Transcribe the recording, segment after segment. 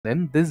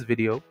In this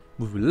video,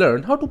 we will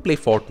learn how to play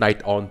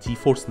Fortnite on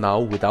GeForce Now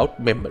without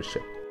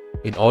membership.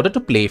 In order to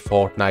play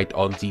Fortnite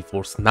on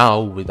GeForce Now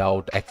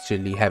without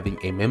actually having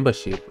a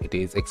membership, it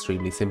is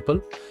extremely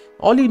simple.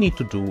 All you need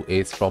to do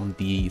is from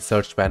the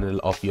search panel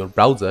of your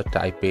browser,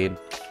 type in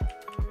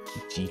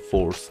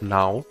GeForce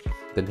Now,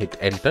 then hit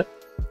enter.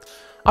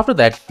 After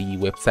that, the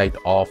website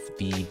of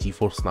the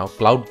GeForce Now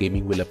Cloud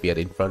Gaming will appear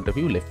in front of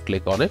you. Left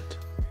click on it.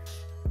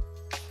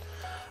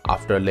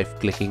 After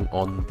left clicking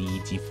on the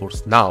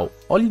GeForce Now,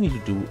 all you need to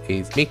do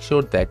is make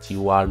sure that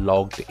you are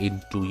logged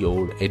into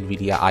your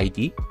NVIDIA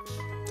ID.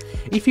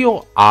 If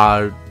you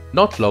are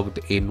not logged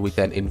in with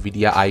an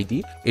NVIDIA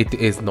ID, it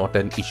is not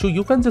an issue.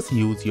 You can just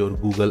use your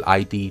Google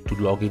ID to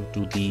log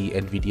into the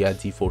NVIDIA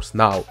GeForce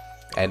Now.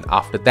 And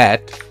after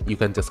that, you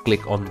can just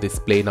click on this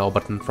Play Now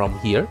button from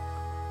here,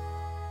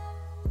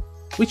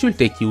 which will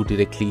take you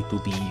directly to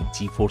the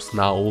GeForce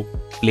Now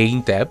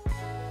Playing tab.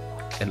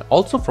 And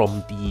also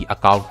from the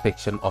account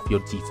section of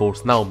your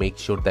GeForce Now, make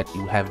sure that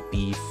you have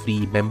the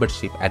free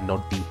membership and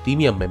not the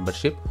premium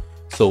membership.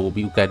 So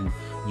you can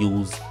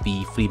use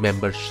the free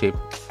membership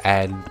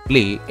and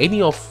play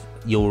any of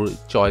your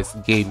choice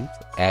games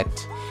at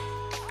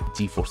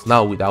GeForce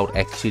Now without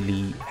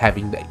actually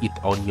having it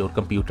on your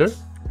computer.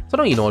 So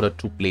now in order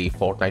to play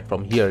Fortnite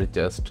from here,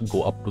 just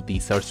go up to the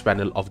search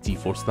panel of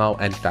GeForce Now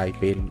and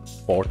type in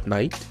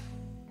Fortnite.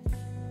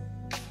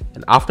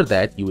 And after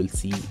that, you will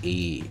see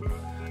a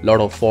lot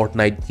of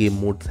Fortnite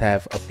game modes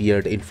have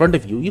appeared in front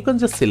of you. You can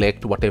just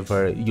select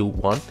whatever you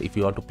want. If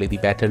you want to play the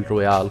Battle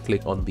Royale,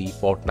 click on the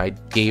Fortnite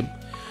game.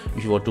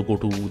 If you want to go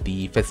to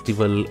the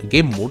Festival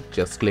game mode,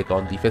 just click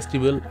on the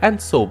Festival,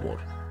 and so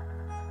more.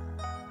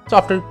 So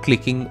after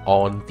clicking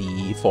on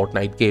the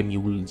Fortnite game, you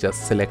will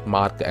just select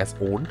Mark as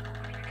owned,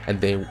 and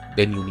then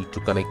you need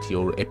to connect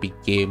your Epic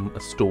Game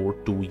Store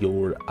to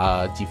your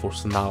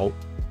GeForce Now.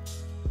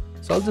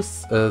 So I'll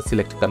just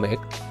select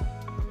connect.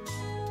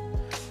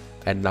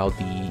 And now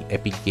the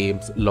Epic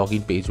Games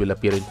login page will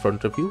appear in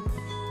front of you.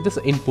 Just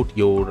input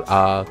your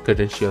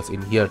credentials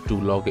in here to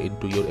log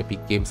into your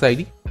Epic Games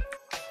ID.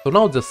 So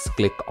now just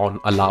click on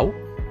allow,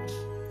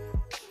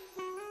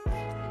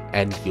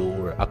 and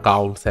your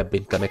accounts have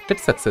been connected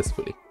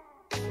successfully.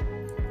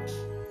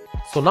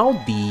 So now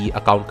the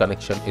account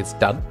connection is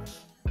done,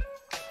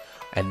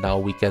 and now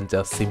we can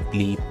just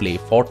simply play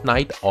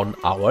Fortnite on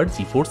our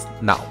GeForce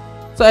Now.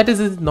 So as it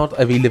is not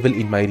available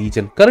in my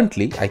region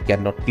currently, I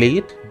cannot play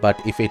it, but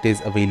if it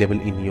is available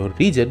in your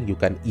region, you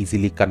can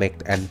easily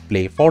connect and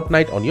play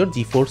Fortnite on your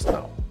GeForce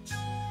Now.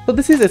 So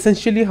this is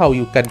essentially how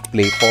you can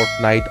play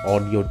Fortnite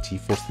on your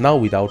GeForce Now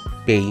without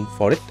paying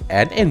for it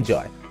and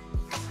enjoy.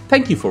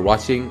 Thank you for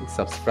watching.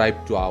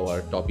 Subscribe to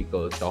our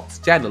Topical Talks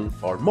channel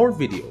for more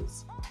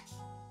videos.